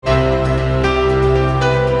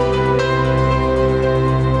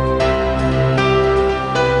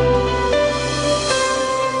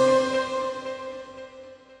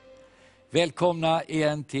Välkomna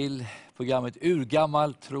igen till programmet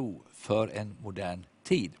Urgammal tro för en modern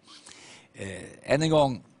tid. Än en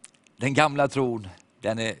gång, den gamla tron,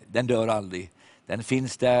 den dör aldrig. Den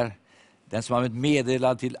finns där. Den som har varit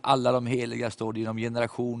meddelad till alla de heliga, står det, genom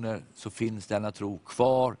generationer, så finns denna tro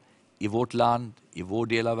kvar i vårt land, i vår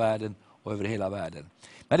del av världen och över hela världen.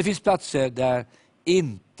 Men det finns platser där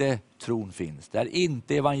inte tron finns, där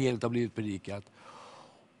inte evangeliet har blivit predikat.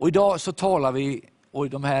 Och idag så talar vi, och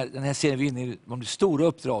den här serien vi är inne i, om det stora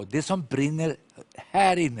uppdrag, det som brinner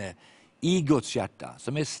här inne i Guds hjärta,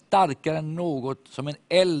 som är starkare än något, som en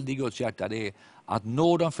eld i Guds hjärta, det är att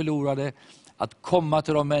nå de förlorade, att komma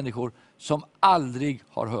till de människor som aldrig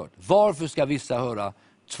har hört. Varför ska vissa höra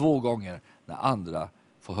 2 gånger när andra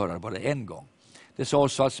får höra det bara en gång? Det sa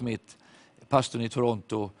Oswald Smith, pastorn i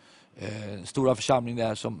Toronto, stora församling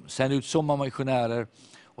där, som sände ut så många missionärer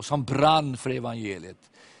och som brann för evangeliet.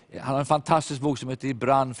 Han har en fantastisk bok som heter I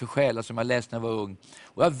brand för själar, som jag läste när jag var ung.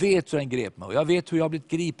 Och jag vet hur den grep mig. Och jag vet hur jag har blivit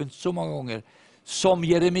gripen så många gånger. Som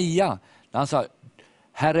Jeremia. När han sa: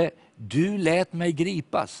 Herre, du lät mig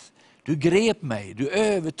gripas. Du grep mig. Du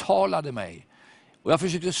övertalade mig. Och jag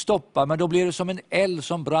försökte stoppa, men då blev det som en eld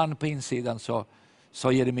som brann på insidan,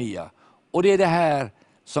 sa Jeremia. Och det är det här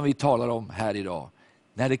som vi talar om här idag.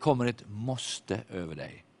 När det kommer ett måste över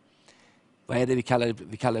dig. Vad är det vi kallar det?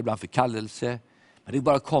 Vi kallar det ibland för kallelse. Men det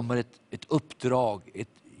bara kommer ett uppdrag,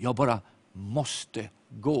 jag bara måste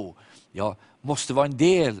gå. Jag måste vara en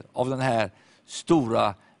del av den här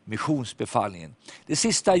stora missionsbefallningen. Det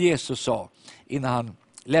sista Jesus sa innan han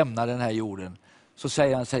lämnade den här jorden, så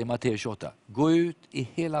säger han i Matteus 28, gå ut i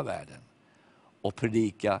hela världen och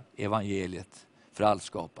predika evangeliet för allt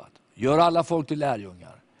skapat. Gör alla folk till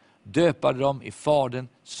lärjungar. Döpa dem i Faderns,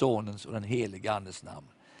 Sonens och den helige Andes namn.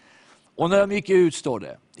 Och när de gick ut, står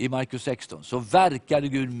det i Markus 16, så verkade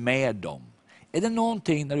Gud med dem. Är det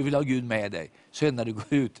någonting när du vill ha Gud med dig, så är det när du går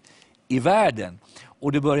ut i världen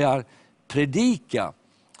och du börjar predika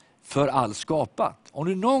för allt skapat. Om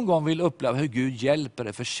du någon gång vill uppleva hur Gud hjälper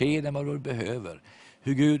dig, förser dig med vad du behöver,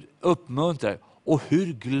 hur Gud uppmuntrar dig och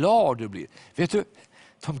hur glad du blir. Vet du,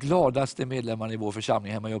 de gladaste medlemmarna i vår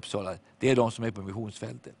församling hemma i Uppsala, det är de som är på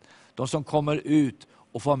missionsfältet. De som kommer ut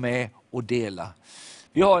och får med och dela.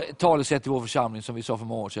 Vi har ett talesätt i vår församling som vi sa för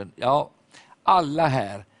många år sedan. Ja, alla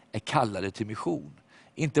här är kallade till mission.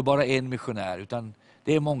 Inte bara en missionär, utan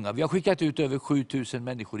det är många. Vi har skickat ut över 7000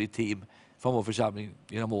 människor i team från vår församling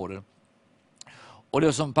genom åren. Och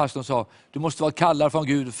det som pastorn sa, du måste vara kallad från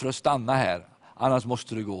Gud för att stanna här. Annars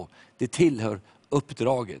måste du gå. Det tillhör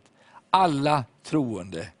uppdraget. Alla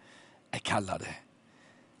troende är kallade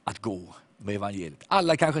att gå med evangeliet.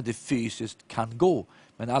 Alla kanske inte fysiskt kan gå,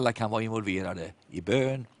 men alla kan vara involverade i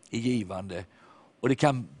bön, i givande. Och det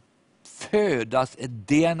kan födas ett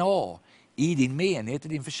DNA i din menighet, i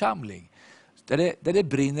din församling. Där det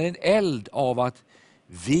brinner en eld av att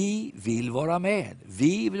vi vill vara med.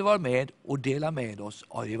 Vi vill vara med och dela med oss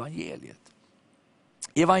av evangeliet.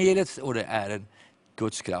 Evangeliet, och det är en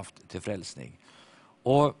Guds kraft till frälsning.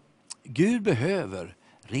 Och Gud behöver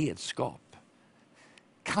redskap.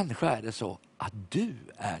 Kanske är det så att du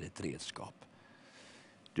är ett redskap.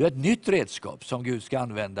 Du är ett nytt redskap som Gud ska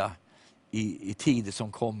använda i tider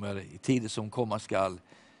som kommer, i tider som komma skall.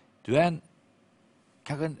 Du är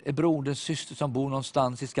kanske en broderns syster som bor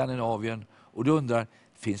någonstans i Skandinavien och du undrar,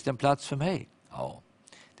 finns det en plats för mig? Ja,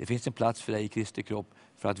 det finns en plats för dig i Kristi kropp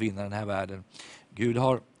för att vinna den här världen. Gud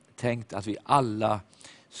har tänkt att vi alla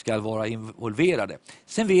ska vara involverade.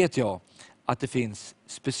 Sen vet jag att det finns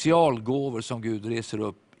specialgåvor som Gud reser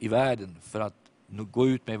upp i världen för att gå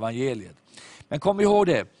ut med evangeliet. Men kom ihåg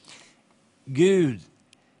det, Gud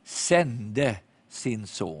sände sin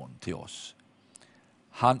son till oss.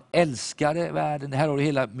 Han älskade världen. Det här har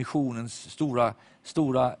hela missionens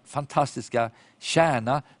stora fantastiska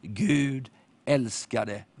kärna. Gud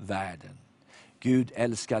älskade världen. Gud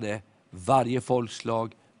älskade varje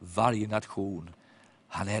folkslag, varje nation.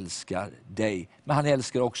 Han älskar dig. Men han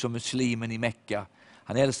älskar också muslimen i Mecka.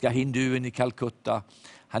 Han älskar hinduen i Calcutta.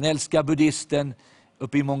 Han älskar buddhisten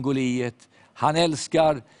uppe i Mongoliet. Han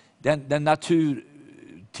älskar den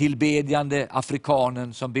naturtillbedjande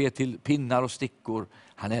afrikanen som ber till pinnar och stickor.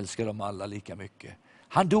 Han älskar dem alla lika mycket.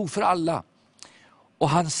 Han dog för alla. Och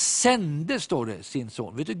han sände, står det, sin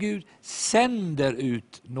son. Vet du, Gud sänder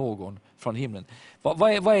ut någon från himlen.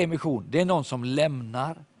 Vad är mission? Det är någon som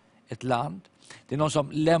lämnar ett land. Det är någon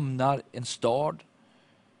som lämnar en stad.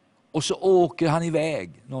 Och så åker han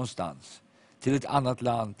iväg någonstans. Till ett annat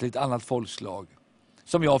land, till ett annat folkslag.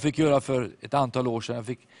 Som jag fick göra för ett antal år sedan. Jag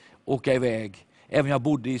fick åka iväg. Även när jag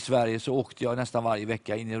bodde i Sverige så åkte jag nästan varje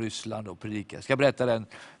vecka in i Ryssland och predikade. Jag ska berätta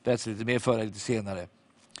lite mer för dig lite senare.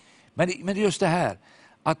 Men just det här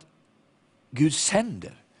att Gud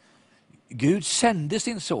sänder. Gud sände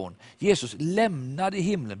sin son. Jesus lämnade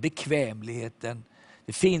himlen, bekvämligheten,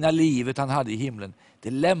 det fina livet han hade i himlen. Det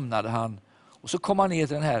lämnade han. Och så kom han ner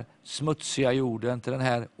till den här smutsiga jorden, till den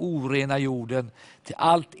här orena jorden, till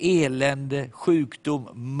allt elände, sjukdom,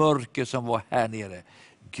 mörker som var här nere.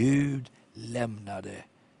 Gud lämnade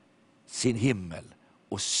sin himmel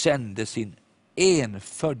och sände sin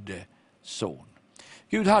enfödde son.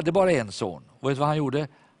 Gud hade bara en son. Och vet du vad han gjorde?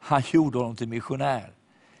 Han gjorde honom till missionär.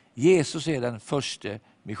 Jesus är den första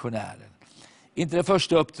missionären. Inte det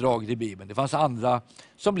första uppdraget i Bibeln. Det fanns andra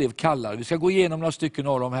som blev kallade. Vi ska gå igenom några stycken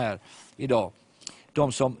av dem här idag.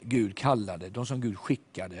 De som Gud kallade, de som Gud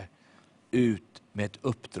skickade ut med ett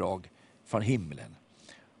uppdrag från himlen.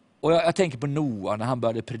 Och jag tänker på Noa när han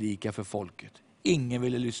började predika för folket. Ingen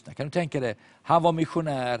ville lyssna. Kan du tänka dig? Han var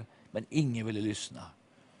missionär men ingen ville lyssna.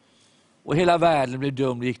 Och hela världen blev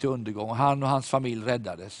dömd och gick till undergång. Och han och hans familj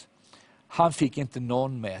räddades. Han fick inte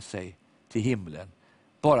någon med sig till himlen.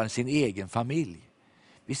 Bara sin egen familj.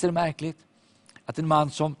 Visst är det märkligt? Att en man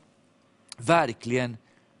som verkligen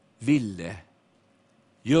ville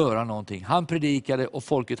göra någonting. Han predikade och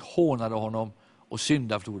folket hånade honom och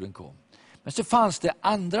syndafloden kom. Men så fanns det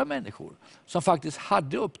andra människor som faktiskt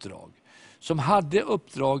hade uppdrag. Som hade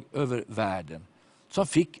uppdrag över världen. Som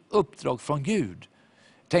fick uppdrag från Gud.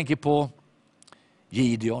 Tänker på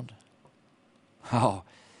Gideon. Ja,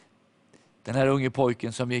 den här unge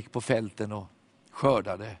pojken som gick på fälten och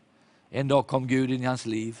skördade. En dag kom Gud in i hans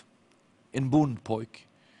liv. En bondpojk.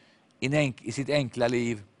 I sitt enkla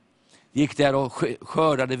liv. Gick där och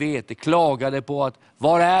skördade vete. Klagade på att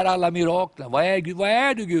var är alla mirakler? Var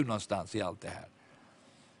är du Gud någonstans i allt det här?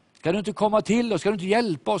 Ska du inte komma till oss? Ska du inte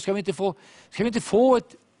hjälpa oss? Ska vi inte få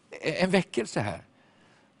en väckelse här?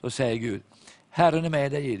 Då säger Gud, Herren är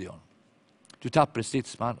med dig Gideon. Du tapper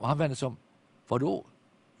stridsman. Och han vänder sig om, vadå?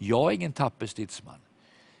 Jag är ingen tapper stridsman.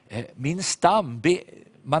 Min stam,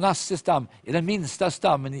 Manasses stam, är den minsta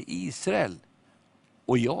stammen i Israel.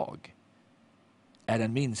 Och jag är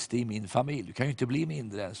den minsta i min familj. Du kan ju inte bli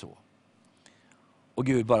mindre än så. Och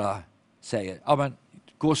Gud bara säger, ja men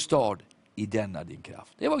gå stad i denna din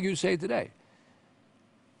kraft. Det är vad Gud säger till dig.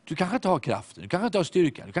 Du kanske inte har kraften, du kanske inte har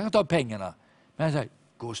styrkan, du kanske inte har pengarna. Men han säger,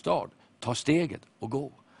 gå stad, ta steget och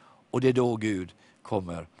gå. Och det är då Gud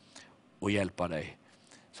kommer och hjälpa dig.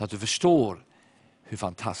 Så att du förstår hur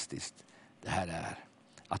fantastiskt det här är.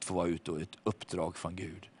 Att få vara ute och ett uppdrag från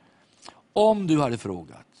Gud. Om du hade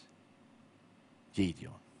frågat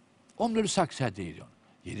Gideon. Om du hade sagt så här till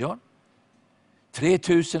Gideon.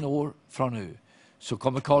 3000 år från nu så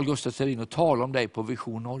kommer Carl Gustaf Serin och tala om dig på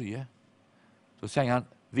Vision Norge. Då säger han,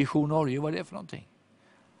 Vision Norge, vad är det för någonting?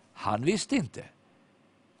 Han visste inte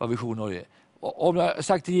vad Vision Norge är. Och om jag har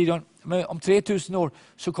sagt till Gideon, men om 3000 år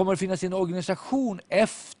så kommer det finnas en organisation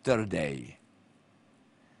efter dig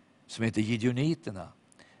som heter Gideoniterna.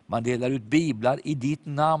 Man delar ut biblar i ditt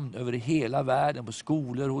namn över hela världen på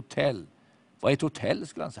skolor och hotell. Vad är ett hotell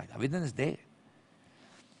skulle han sagt? Han vet inte ens det.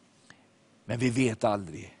 Men vi vet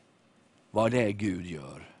aldrig vad det är Gud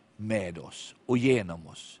gör med oss och genom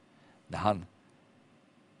oss när han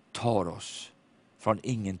tar oss från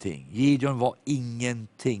ingenting. Gideon var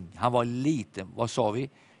ingenting. Han var liten. Vad sa vi?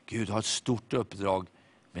 Gud har ett stort uppdrag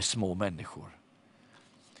med små människor.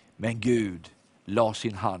 Men Gud la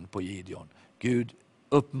sin hand på Gideon. Gud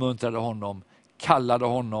uppmuntrade honom, kallade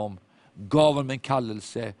honom, gav honom en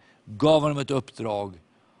kallelse, gav honom ett uppdrag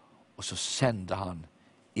och så sände han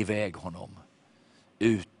iväg honom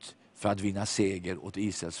ut för att vinna seger åt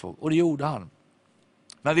Israels folk. Och det gjorde han.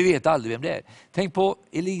 Men vi vet aldrig vem det är. Tänk på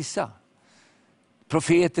Elisa,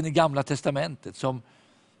 profeten i Gamla testamentet som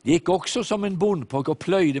gick också som en bondpojke och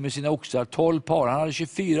plöjde med sina oxar, 12 par. Han hade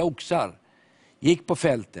 24 oxar. Gick på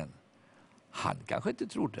fälten. Han kanske inte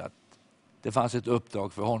trodde att det fanns ett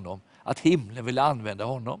uppdrag för honom. Att himlen ville använda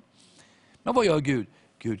honom. Men vad gör Gud?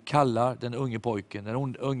 Gud kallar den unge pojken,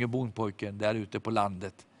 den unge bondpojken där ute på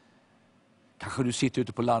landet. Kanske du sitter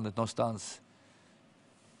ute på landet någonstans.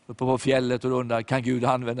 Uppe på fjället och undrar, kan Gud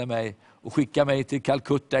använda mig? Och skicka mig till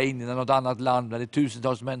Calcutta in i något annat land där det är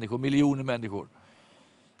tusentals människor, miljoner människor.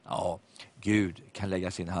 Ja, Gud kan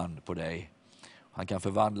lägga sin hand på dig. Han kan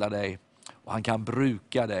förvandla dig och han kan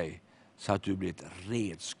bruka dig så att du blir ett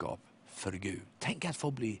redskap för Gud. Tänk att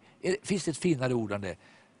få bli, finns det ett finare ord än det?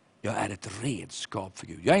 Jag är ett redskap för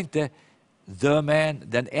Gud. Jag är inte the man,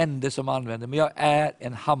 den enda som använder, men jag är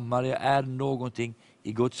en hammare, jag är någonting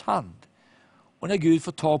i Guds hand. Och när Gud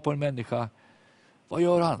får ta på en människa, vad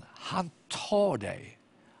gör han? Han tar dig,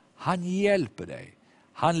 han hjälper dig,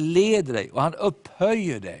 han leder dig och han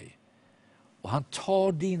upphöjer dig. Och han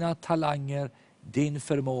tar dina talanger, din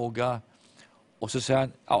förmåga. Och så säger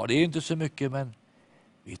han, ja det är inte så mycket men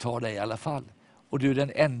vi tar det i alla fall. Och du är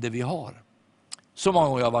den enda vi har. Så många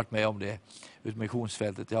gånger jag har varit med om det ut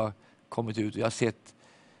missionsfältet. Jag har kommit ut och jag har sett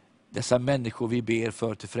dessa människor vi ber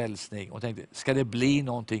för till frälsning. Och tänkte, ska det bli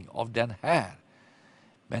någonting av den här?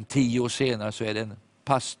 Men 10 år senare så är det en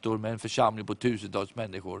pastor med en församling på tusentals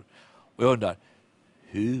människor. Och jag undrar,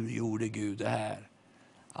 hur gjorde Gud det här?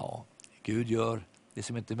 Ja, Gud gör det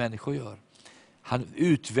som inte människor gör. Han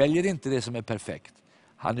utväljer inte det som är perfekt.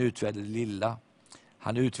 Han utväljer det lilla.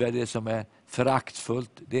 Han utväljer det som är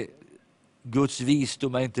föraktfullt. Guds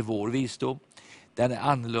visdom är inte vår visdom. Den är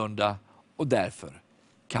annorlunda och därför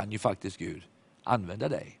kan ju faktiskt Gud använda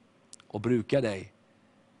dig och bruka dig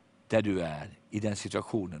där du är, i den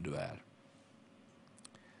situationen du är.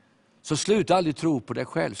 Så sluta aldrig tro på dig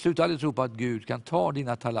själv. Sluta aldrig tro på att Gud kan ta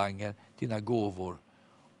dina talanger, dina gåvor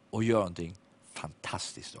och göra någonting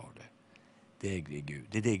fantastiskt av det. Det är Gud.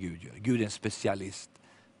 Det är det Gud gör. Gud är en specialist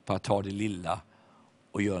på att ta det lilla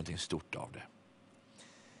och göra någonting stort av det.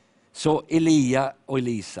 Så Elia och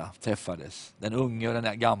Elisa träffades. Den unge och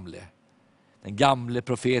den gamle. Den gamle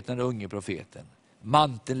profeten och den unge profeten.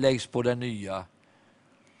 Manteln läggs på den nya.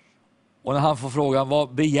 Och när han får frågan,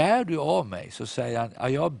 vad begär du av mig? Så säger han, ja,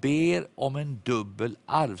 jag ber om en dubbel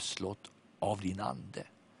arvslott av din ande.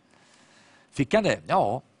 Fick han det?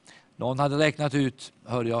 Ja. Någon hade räknat ut,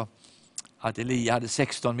 hörde jag, att Elia hade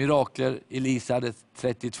 16 mirakler, Elisa hade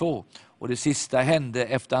 32. Och det sista hände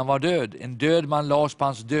efter han var död. En död man lades på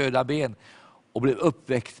hans döda ben och blev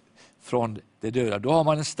uppväckt från det döda. Då har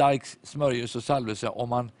man en stark smörjelse och salvelse om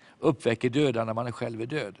man uppväcker döda när man är själv är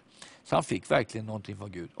död. Så han fick verkligen någonting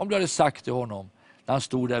från Gud. Om du hade sagt till honom när han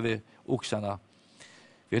stod där vid oxarna,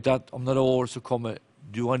 vet du att om några år så kommer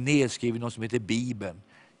du ha nedskrivet något som heter Bibeln.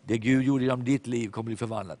 Det Gud gjorde genom ditt liv kommer bli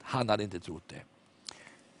förvandlat. Han hade inte trott det.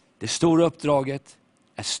 Det stora uppdraget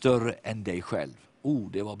är större än dig själv.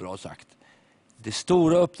 Det var bra sagt. Det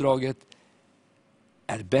stora uppdraget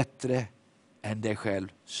är bättre än dig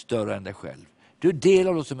själv, större än dig själv. Du är del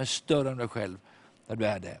av något som är större än dig själv när du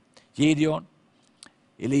är det. Gideon,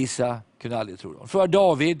 Elisa kunde aldrig tro det. För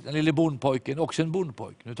David, den lille bondpojken, också en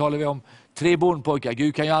bondpojk. Nu talar vi om 3 bondpojkar.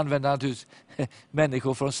 Gud kan ju använda naturligtvis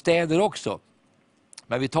människor från städer också.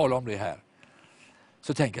 Men vi talar om det här.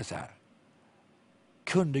 Så tänker jag så här.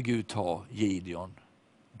 Kunde Gud ta Gideon,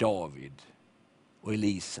 David och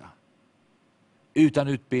Elisa utan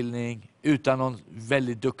utbildning, utan någon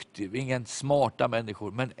väldigt duktig, ingen smarta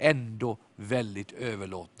människor, men ändå väldigt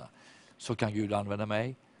överlåtna, så kan Gud använda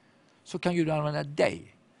mig, så kan Gud använda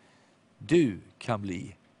dig. Du kan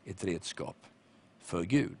bli ett redskap för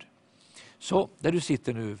Gud. Så där du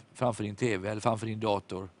sitter nu framför din tv eller framför din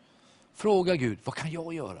dator, fråga Gud, vad kan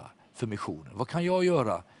jag göra för missionen? Vad kan jag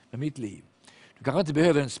göra med mitt liv? Du kanske inte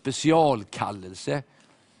behöver en specialkallelse,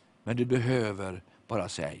 men du behöver bara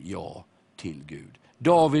säga ja till Gud.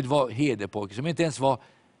 David var herdepojke som inte ens var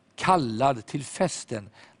kallad till festen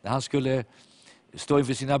när han skulle stå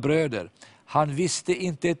inför sina bröder. Han visste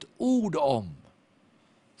inte ett ord om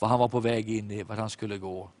vad han var på väg in i, vad han skulle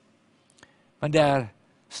gå. Men där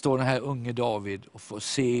står den här unge David och får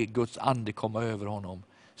se Guds ande komma över honom.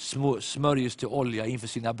 Smörjes till olja inför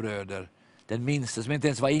sina bröder. Den minsta som inte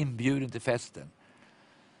ens var inbjuden till festen.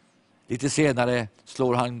 Lite senare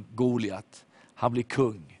slår han Goliat. Han blir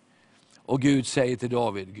kung. Och Gud säger till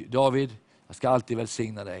David, David, jag ska alltid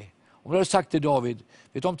välsigna dig. Om du har sagt till David,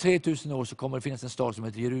 vet du, om 3000 år så kommer det finnas en stad som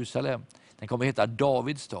heter Jerusalem. Den kommer heta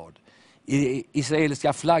Davids stad. I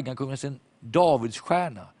israeliska flaggan kommer det finnas en Davids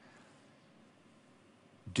stjärna.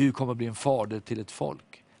 Du kommer bli en fader till ett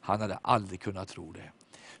folk. Han hade aldrig kunnat tro det.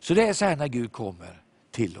 Så det är så här när Gud kommer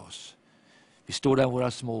till oss. Vi står där med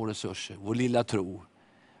våra små resurser, vår lilla tro,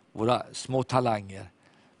 våra små talanger.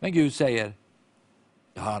 Men Gud säger,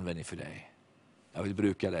 jag har användning för dig. Jag vill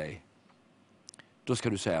bruka dig. Då ska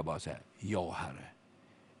du säga bara så här, ja Herre,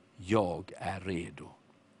 jag är redo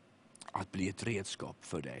att bli ett redskap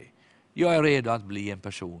för dig. Jag är redo att bli en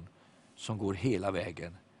person som går hela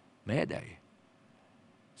vägen med dig.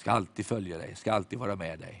 Ska alltid följa dig, ska alltid vara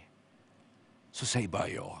med dig. Så säg bara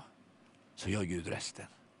ja, så gör Gud resten.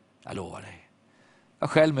 Jag lovar dig. Jag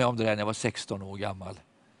själv med om det där när jag var 16 år gammal.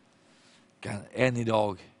 Kan än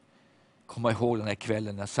idag komma ihåg den här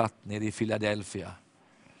kvällen när jag satt nere i Philadelphia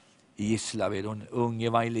i Gislaved och en ung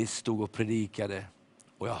evangelist stod och predikade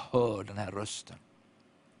och jag hör den här rösten.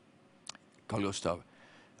 Carl Gustav,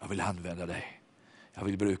 jag vill använda dig. Jag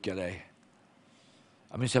vill bruka dig.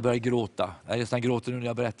 Jag minns jag började gråta. Jag nästan gråter nu när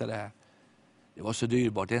jag berättar det här. Det var så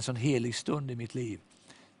dyrbart. Det är en sån helig stund i mitt liv.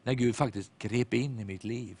 När Gud faktiskt grep in i mitt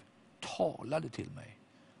liv. Talade till mig.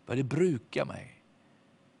 Började bruka mig.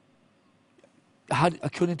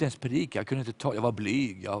 Jag kunde inte ens predika, jag var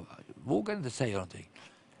blyg, jag vågade inte säga någonting.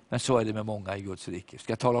 Men så är det med många i Guds rike.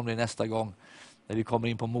 Ska jag tala om det nästa gång när vi kommer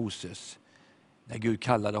in på Moses. När Gud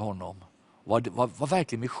kallade honom. Vad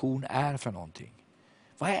verkligen mission är för någonting.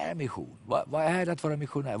 Vad är mission? Vad är det att vara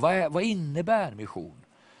missionär? Vad innebär mission?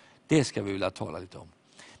 Det ska vi vilja tala lite om.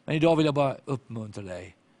 Men idag vill jag bara uppmuntra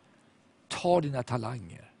dig. Ta dina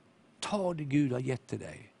talanger. Ta det Gud har gett till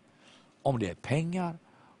dig. Om det är pengar,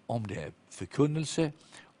 om det är förkunnelse,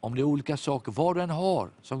 om det är olika saker. Vad du än har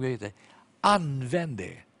som Gud heter. Använd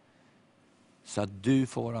det. Så att du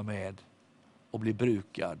får vara med och bli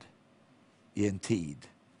brukad i en tid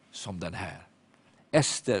som den här.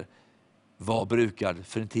 Ester var brukad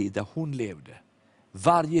för en tid där hon levde.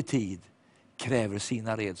 Varje tid kräver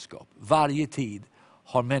sina redskap. Varje tid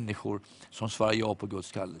har människor som svarar ja på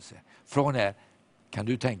Guds kallelse. Frågan är, kan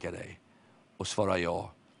du tänka dig att svara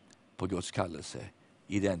ja på Guds kallelse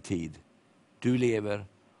i den tid du lever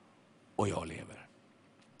och jag lever?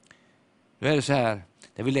 Nu är det så här,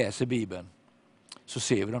 när vi läser Bibeln så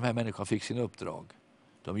ser vi de här människorna fick sin uppdrag.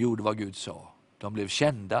 De gjorde vad Gud sa. De blev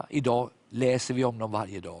kända. Idag läser vi om dem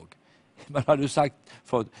varje dag. Men har du sagt,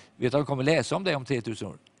 vet du att de kommer läsa om det om 3000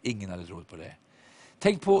 år? Ingen hade trott på det.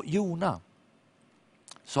 Tänk på Jona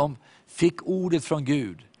som fick ordet från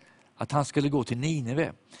Gud att han skulle gå till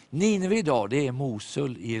Nineve. Nineve idag, det är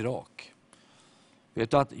Mosul i Irak.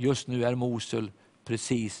 Vet du att just nu är Mosul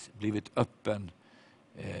precis blivit öppen.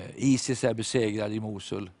 ISIS är besegrad i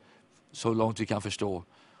Mosul, så långt vi kan förstå.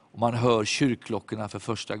 Och man hör kyrkklockorna för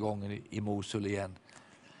första gången i Mosul igen.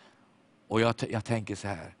 Och jag tänker så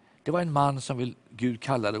här. Det var en man som Gud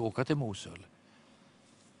kallade att åka till Mosul.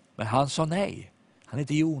 Men han sa nej. Han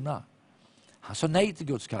heter Jona. Han sa nej till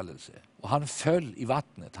Guds kallelse. Och han föll i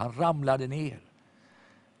vattnet. Han ramlade ner.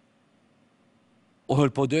 Och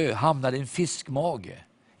höll på att dö. Hamnade i en fiskmage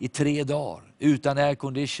i 3 dagar. Utan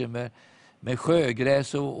aircondition med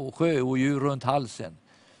sjögräs och sjöodjur runt halsen.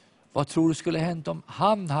 Vad tror du skulle hänt om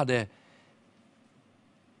han hade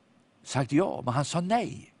sagt ja, men han sa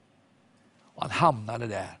nej. Och han hamnade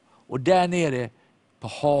där. Och där nere på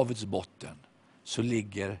havets botten så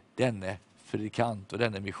ligger denne predikant och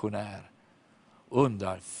denne missionär. Och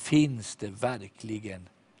undrar, finns det verkligen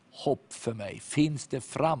hopp för mig? Finns det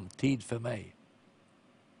framtid för mig?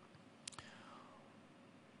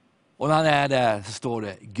 Och när han är där så står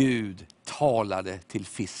det, Gud talade till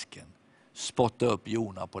fisken. Spotta upp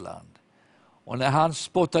Jona på land. Och när han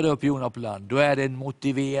spottade upp Jona på land, då är det en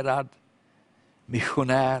motiverad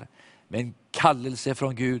missionär med en kallelse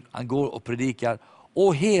från Gud. Han går och predikar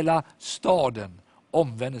och hela staden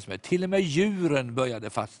omvändes med. Till och med djuren började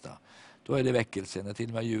fasta. Då är det väckelse när till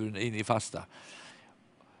och med djuren är inne i fasta.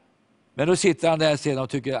 Men då sitter han där sedan och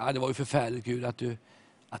tycker att det var ju förfärligt Gud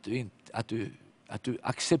att du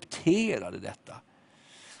accepterade detta.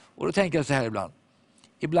 Och då tänker jag så här ibland.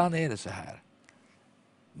 Ibland är det så här.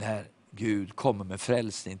 När Gud kommer med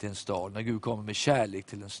frälsning till en stad. När Gud kommer med kärlek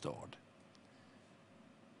till en stad.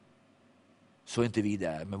 Så är inte vi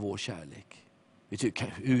där med vår kärlek.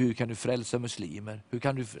 Hur kan du frälsa muslimer? Hur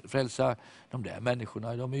kan du frälsa de där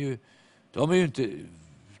människorna? De är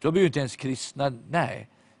ju inte ens kristna. Nej,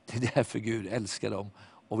 det är därför Gud älskar dem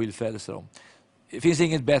och vill frälsa dem. Det finns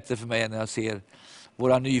inget bättre för mig än när jag ser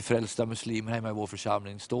våra nyfrälsta muslimer hemma i vår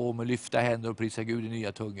församling stå med lyfta händer och prisa Gud i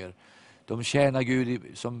nya tungor. De tjänar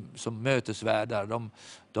Gud som mötesvärdar.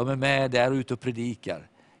 De är med där ute och predikar.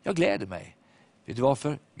 Jag gläder mig. Vet du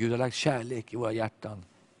varför? Gud har lagt kärlek i våra hjärtan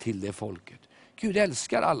till det folket. Gud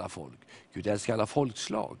älskar alla folk. Gud älskar alla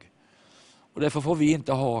folkslag. Och därför får vi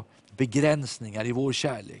inte ha begränsningar i vår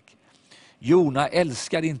kärlek. Jona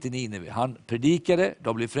älskade inte Nineve. Han predikade,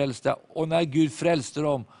 de blev frälsta. Och när Gud frälste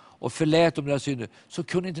dem och förlät dem deras synder så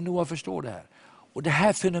kunde inte Noa förstå det här. Och det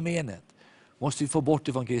här fenomenet måste vi få bort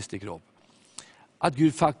ifrån Kristi kropp. Att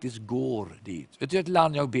Gud faktiskt går dit. Vet du ett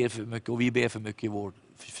land jag ber för mycket och vi ber för mycket i vår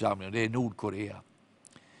församling? Det är Nordkorea.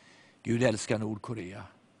 Gud älskar Nordkorea.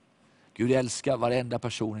 Gud älskar varenda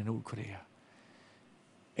person i Nordkorea.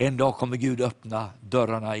 En dag kommer Gud öppna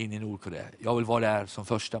dörrarna in i Nordkorea. Jag vill vara där som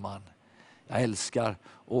första man. Jag älskar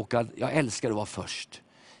att vara först.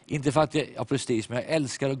 Inte för att jag har prestige, men jag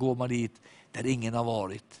älskar att gå dit där ingen har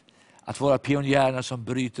varit. Att vara pionjärerna som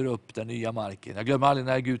bryter upp den nya marken. Jag glömmer aldrig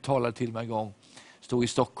när Gud talade till mig en gång. Stod i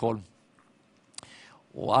Stockholm.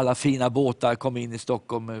 Och alla fina båtar kom in i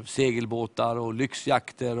Stockholm. Segelbåtar och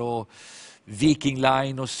lyxjakter och Viking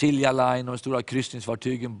Line och Silja Line och stora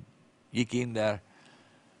kryssningsfartygen gick in där.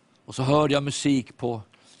 Och så hörde jag musik på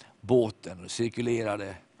båten och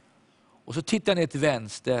cirkulerade. Och så tittar jag ner till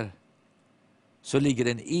vänster så ligger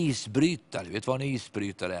det en isbrytare. Vet du vad en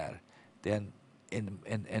isbrytare är? Det är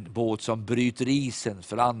en båt som bryter isen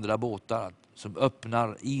för andra båtar. Som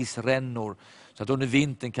öppnar isrännor. Så att under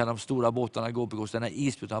vintern kan de stora båtarna gå på den här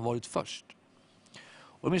isbrytaren har varit först.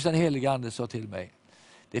 Och minst den heliga ande sa till mig.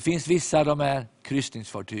 Det finns vissa de är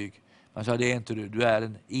kryssningsfartyg. Man sa det är inte du, du är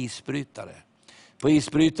en isbrytare. På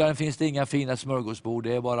isbrytaren finns det inga fina smörgåsbord,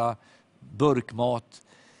 det är bara burkmat.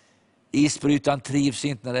 Isbrytaren trivs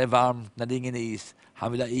inte när det är varmt, när det är ingen is.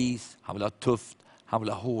 Han vill ha is, han vill ha tufft, han vill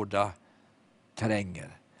ha hårda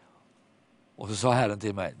terränger. Och så sa Herren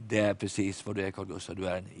till mig, det är precis vad du är, Carl Gustaf, du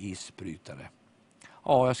är en isbrytare.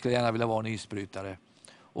 Ja, jag skulle gärna vilja vara en isbrytare.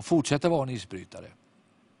 Och fortsätta vara en isbrytare.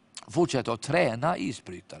 Fortsätta att träna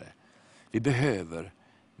isbrytare. Vi behöver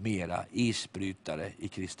mera isbrytare i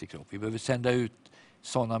Kristi kropp. Vi behöver sända ut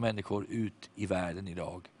sådana människor ut i världen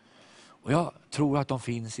idag. Och jag tror att de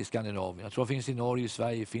finns i Skandinavien. Jag tror att de finns i Norge,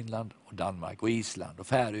 Sverige, Finland och Danmark och Island och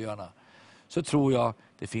Färöarna. Så tror jag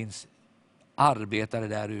det finns arbetare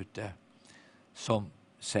där ute som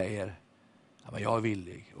säger ja, men jag är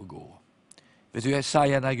villig att gå. Vet du,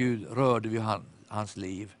 Jesaja när Gud rörde vid hans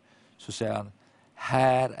liv så säger han,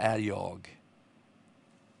 här är jag,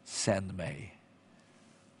 sänd mig.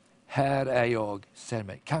 Här är jag, sänd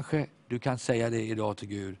mig. Kanske du kan säga det idag till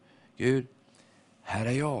Gud. Gud, här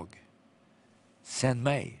är jag. Sänd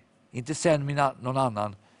mig. Inte sänd någon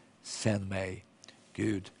annan, sänd mig.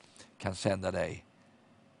 Gud kan sända dig.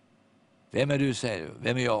 Vem är du, säger du?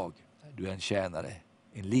 Vem är jag? Du är en tjänare.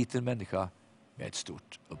 En liten människa med ett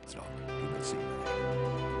stort uppdrag. Du välsignar.